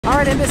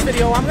Alright, in this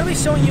video, I'm going to be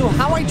showing you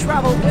how I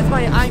travel with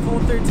my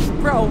iPhone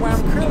 13 Pro, where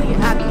I'm currently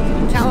at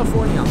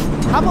California.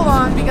 Hop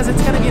along, because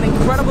it's going to be an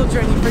incredible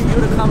journey for you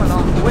to come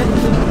along with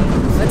me.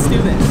 Let's do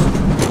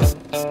this.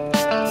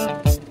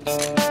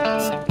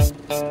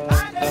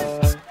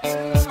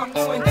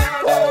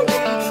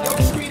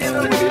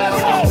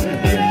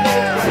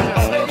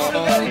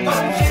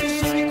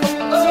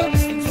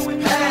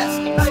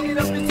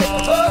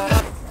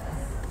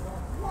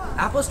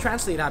 Apple's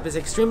Translate app is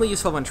extremely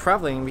useful when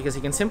traveling because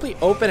you can simply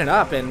open it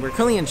up, and we're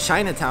currently in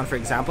Chinatown, for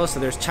example, so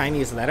there's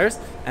Chinese letters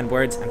and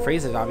words and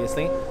phrases,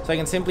 obviously. So I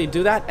can simply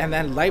do that, and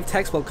then live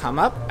text will come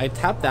up. I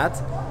tap that,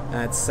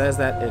 and it says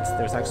that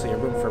there's actually a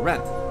room for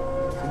rent.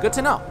 So good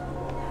to know.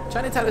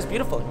 Chinatown is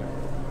beautiful here.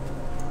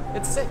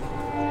 It's sick.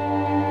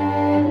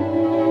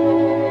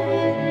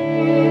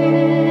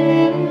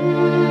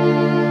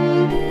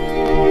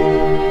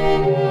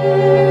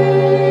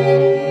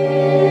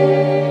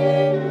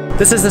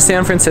 This is the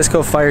San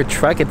Francisco fire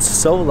truck. It's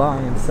so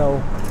long and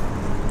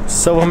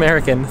so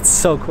American. It's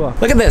so cool.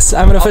 Look at this.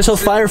 I'm an official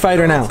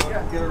firefighter now.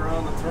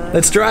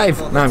 Let's drive.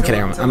 No, I'm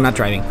kidding. I'm not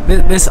driving.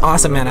 This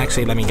awesome man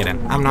actually let me get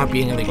in. I'm not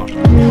being illegal.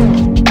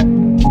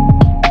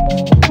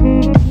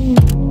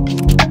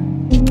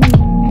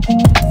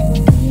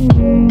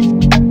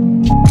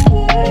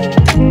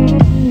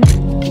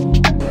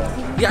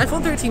 The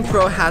iPhone 13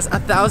 Pro has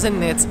 1000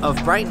 nits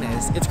of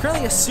brightness. It's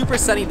currently a super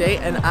sunny day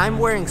and I'm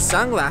wearing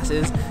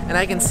sunglasses and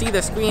I can see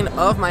the screen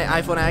of my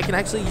iPhone and I can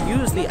actually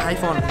use the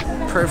iPhone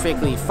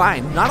perfectly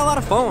fine. Not a lot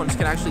of phones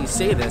can actually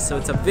say this, so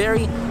it's a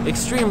very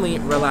extremely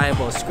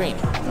reliable screen.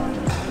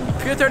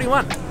 Pure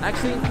 31,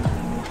 actually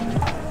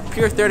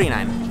Pure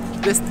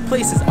 39. This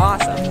place is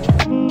awesome.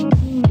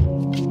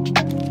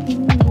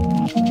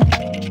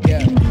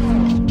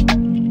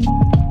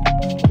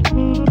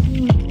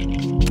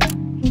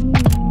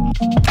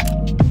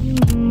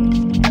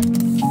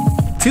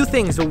 Two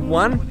things.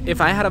 One, if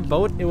I had a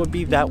boat, it would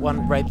be that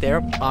one right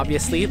there,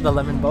 obviously, the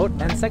lemon boat.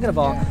 And second of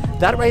all,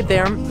 that right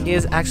there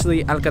is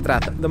actually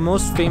Alcatraz, the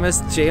most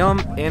famous jail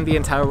in the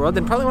entire world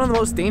and probably one of the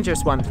most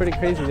dangerous ones. Pretty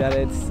crazy that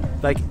it's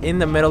like in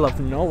the middle of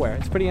nowhere.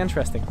 It's pretty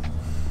interesting.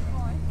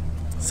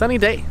 Sunny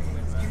day.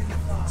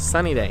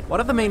 Sunny day. One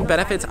of the main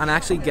benefits on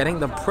actually getting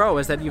the Pro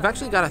is that you've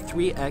actually got a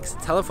 3x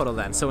telephoto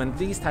lens. So in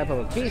these type of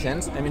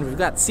occasions, I mean, we've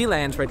got sea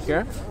lions right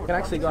here. You can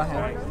actually go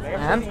ahead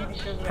and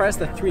press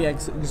the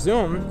 3x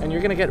zoom and you're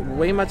gonna get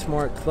way much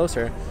more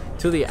closer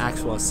to the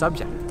actual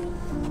subject.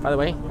 By the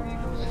way,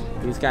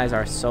 these guys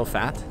are so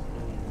fat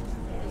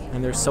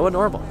and they're so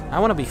adorable. I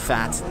wanna be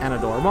fat and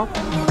adorable.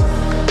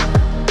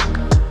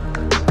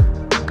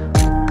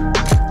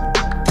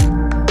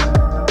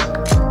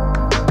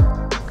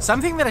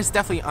 Something that is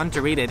definitely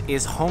underrated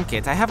is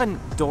HomeKit. I have a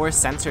door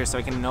sensor so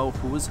I can know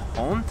who's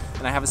home,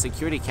 and I have a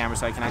security camera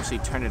so I can actually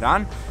turn it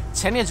on.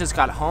 Chenya just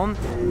got home.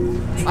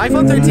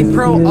 iPhone 13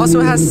 Pro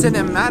also has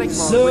cinematic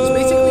mode, which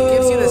basically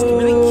gives you this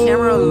really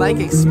camera-like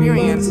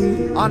experience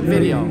on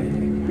video.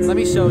 Let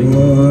me show you.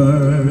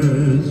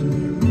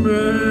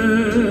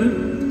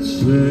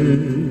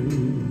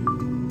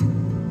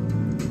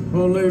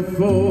 Only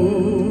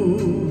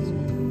fools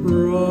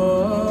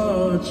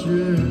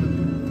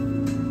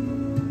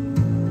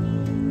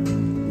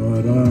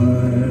but I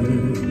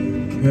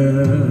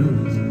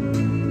can't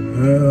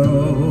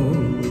help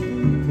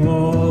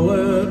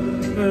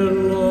falling in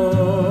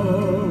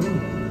love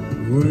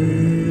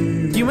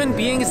with human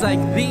beings like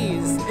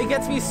these. It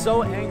gets me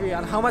so angry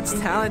on how much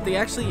talent they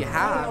actually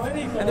have,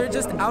 and they're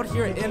just out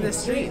here in the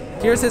street.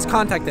 Here's his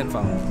contact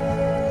info.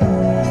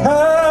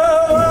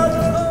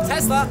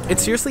 Tesla.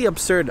 It's seriously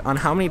absurd on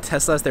how many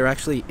Teslas there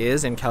actually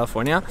is in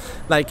California.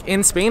 Like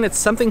in Spain, it's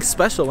something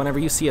special whenever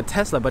you see a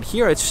Tesla, but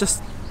here it's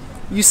just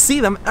you see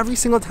them every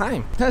single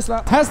time.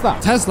 Tesla, Tesla,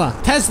 Tesla,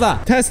 Tesla,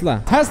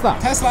 Tesla, Tesla,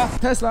 Tesla,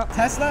 Tesla,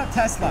 Tesla,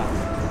 Tesla.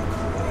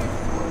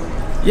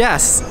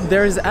 Yes,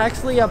 there's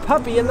actually a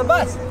puppy in the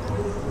bus.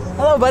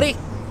 Hello, buddy.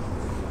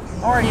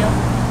 How are you?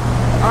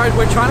 All right,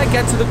 we're trying to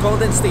get to the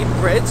Golden State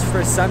Bridge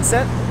for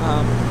sunset.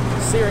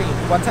 Siri,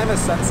 what time is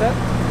sunset?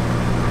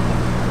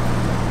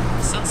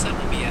 Sunset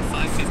will be at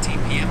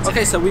 5:15 p.m. today.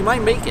 Okay, so we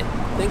might make it.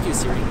 Thank you,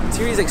 Siri.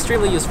 Siri is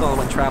extremely useful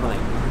when traveling.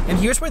 And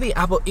here's where the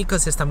Apple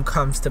ecosystem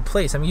comes to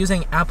place. I'm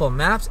using Apple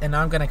Maps, and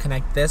now I'm gonna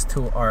connect this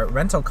to our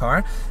rental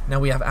car. Now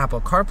we have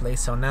Apple CarPlay,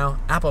 so now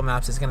Apple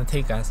Maps is gonna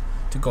take us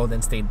to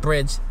Golden State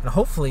Bridge and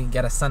hopefully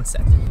get a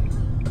sunset.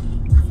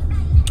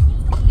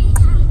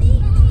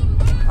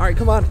 All right,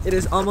 come on, it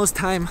is almost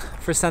time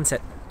for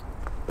sunset.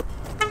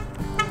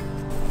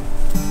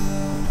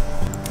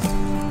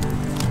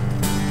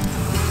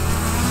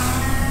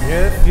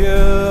 If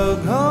you're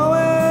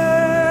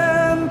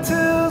going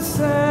to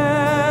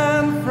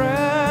San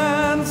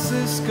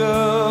Francisco,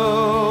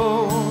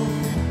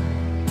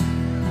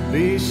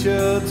 be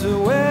sure to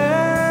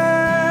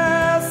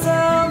wear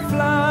some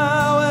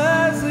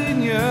flowers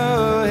in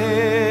your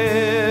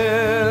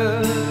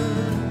hair.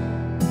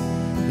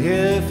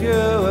 If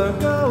you're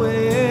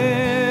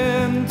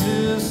going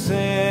to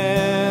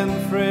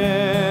San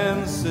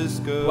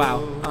Francisco.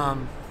 Wow,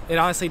 It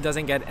honestly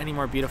doesn't get any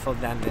more beautiful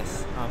than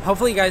this.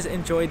 Hopefully you guys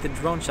enjoyed the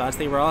drone shots.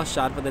 They were all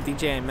shot with the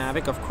DJI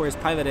Mavic, of course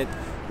piloted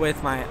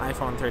with my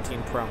iPhone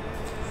 13 Pro.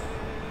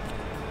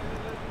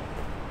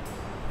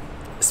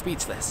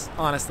 Speechless,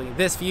 honestly.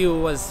 This view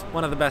was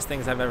one of the best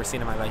things I've ever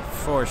seen in my life,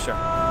 for sure.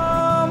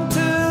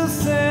 To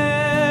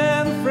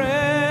San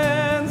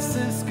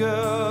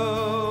Francisco.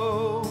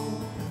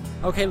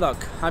 Okay, look,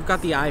 I've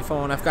got the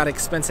iPhone, I've got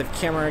expensive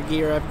camera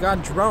gear, I've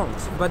got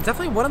drones, but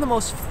definitely one of the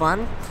most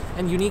fun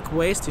and unique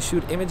ways to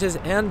shoot images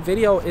and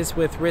video is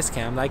with wrist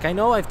cam. Like, I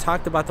know I've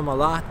talked about them a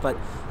lot, but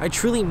I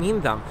truly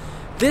mean them.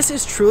 This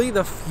is truly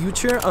the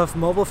future of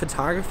mobile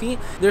photography.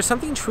 There's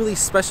something truly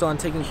special on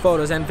taking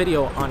photos and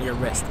video on your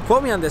wrist.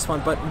 Quote me on this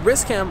one, but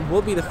wrist cam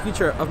will be the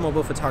future of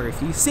mobile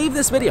photography. Save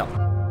this video.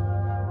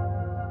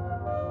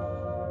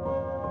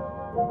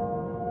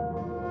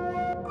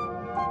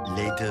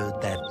 Later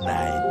that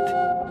night.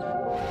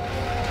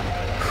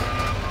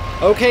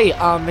 Okay,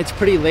 it's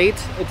pretty late.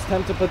 It's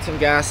time to put some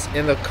gas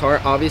in the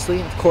car,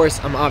 obviously. Of course,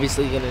 I'm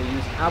obviously gonna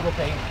use Apple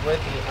Pay with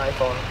the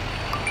iPhone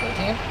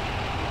 13.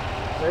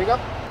 There you go.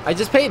 I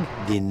just paid.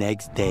 The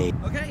next day.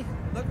 Okay,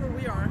 look where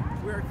we are.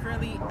 We're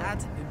currently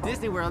at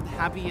Disney World,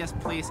 happiest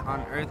place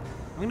on earth.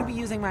 I'm gonna be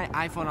using my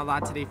iPhone a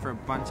lot today for a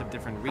bunch of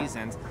different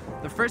reasons.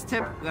 The first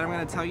tip that I'm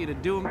gonna tell you to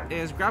do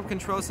is grab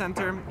Control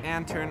Center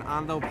and turn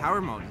on low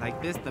power mode.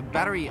 Like this, the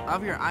battery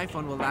of your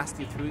iPhone will last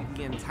you through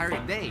the entire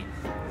day.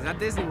 Because at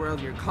Disney World,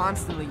 you're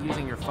constantly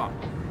using your phone.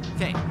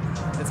 Okay,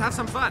 let's have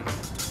some fun.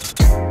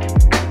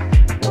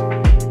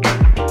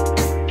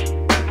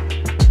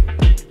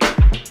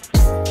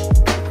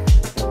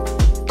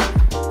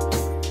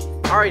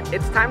 Alright,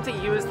 it's time to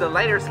use the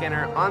LiDAR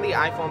scanner on the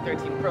iPhone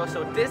 13 Pro.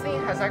 So Disney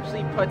has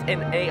actually put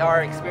an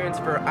AR experience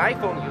for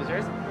iPhone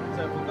users.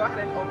 So if we go ahead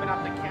and open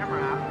up the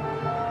camera app,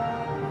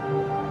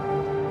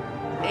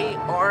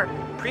 AR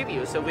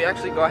preview. So we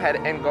actually go ahead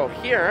and go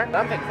here.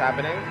 Something's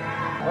happening.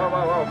 Whoa,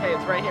 whoa, whoa, okay,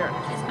 it's right here. I'm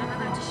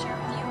about to share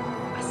with you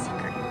a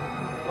secret.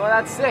 Oh,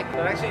 that's sick. It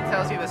actually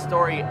tells you the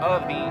story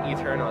of the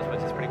Eternals,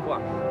 which is pretty cool.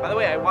 By the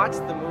way, I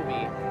watched the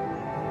movie,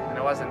 and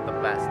it wasn't the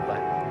best, but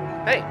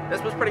hey,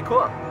 this was pretty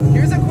cool.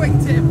 Here's a quick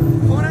tip.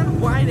 Point on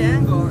wide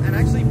angle and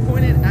actually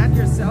point it at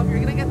yourself. You're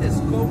gonna get this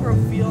GoPro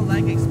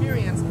feel-like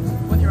experience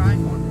with your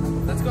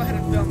iPhone. Let's go ahead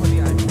and film with the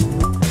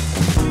iPhone.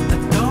 I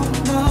don't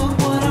know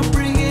what I'm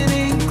bringing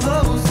in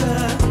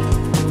closer.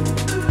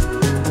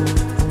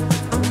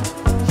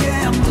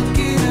 Yeah, I'm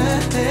looking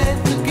ahead,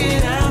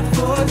 looking out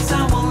for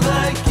someone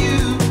like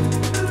you.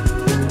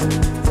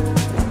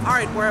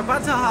 Alright, we're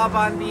about to hop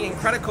on the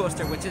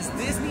Incredicoaster, which is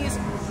Disney's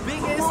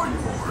biggest,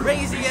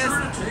 craziest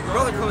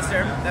roller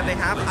coaster that they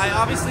have. I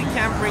obviously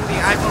can't bring the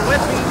iPhone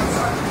with me.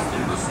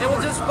 It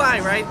will just fly,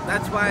 right?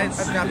 That's why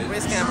I've got the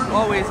wrist cam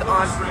always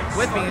on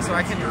with me so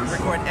I can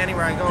record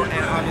anywhere I go,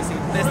 and obviously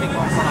this thing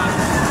won't fall out.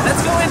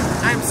 Let's go in.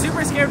 I'm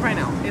super scared right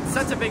now. It's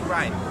such a big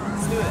ride.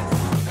 Let's do this.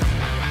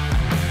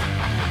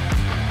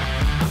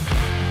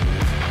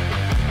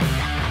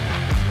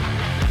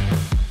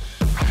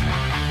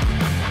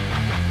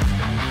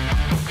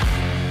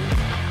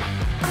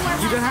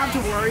 You don't have to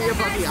worry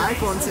about the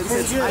iPhone since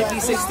it's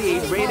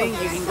IP68 rating.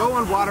 You can go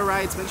on water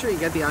rides. Make sure you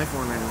get the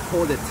iPhone and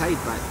hold it tight,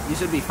 but you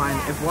should be fine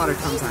if water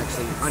comes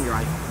actually on your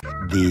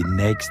iPhone. The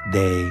next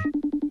day.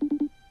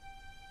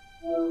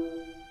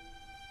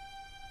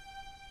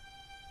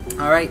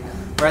 Alright,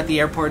 we're at the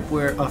airport.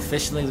 We're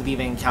officially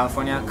leaving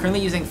California. Currently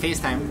using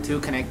FaceTime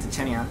to connect to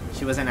Chenia.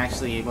 She wasn't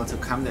actually able to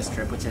come this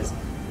trip, which is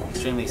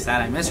extremely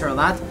sad. I miss her a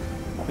lot.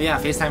 But yeah,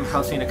 FaceTime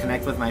helps me to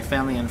connect with my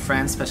family and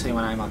friends, especially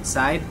when I'm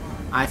outside.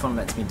 iPhone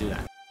lets me do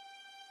that.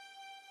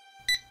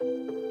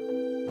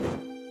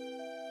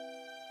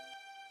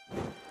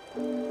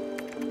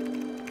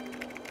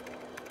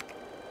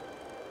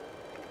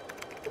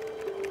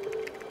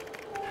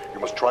 You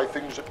must try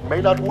things that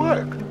may not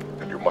work.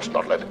 And you must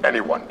not let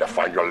anyone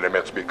define your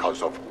limits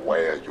because of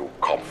where you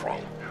come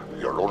from.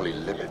 Your only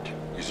limit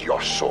is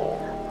your soul.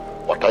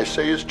 What I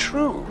say is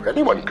true.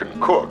 Anyone can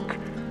cook,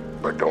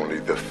 but only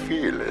the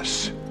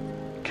fearless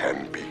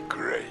can be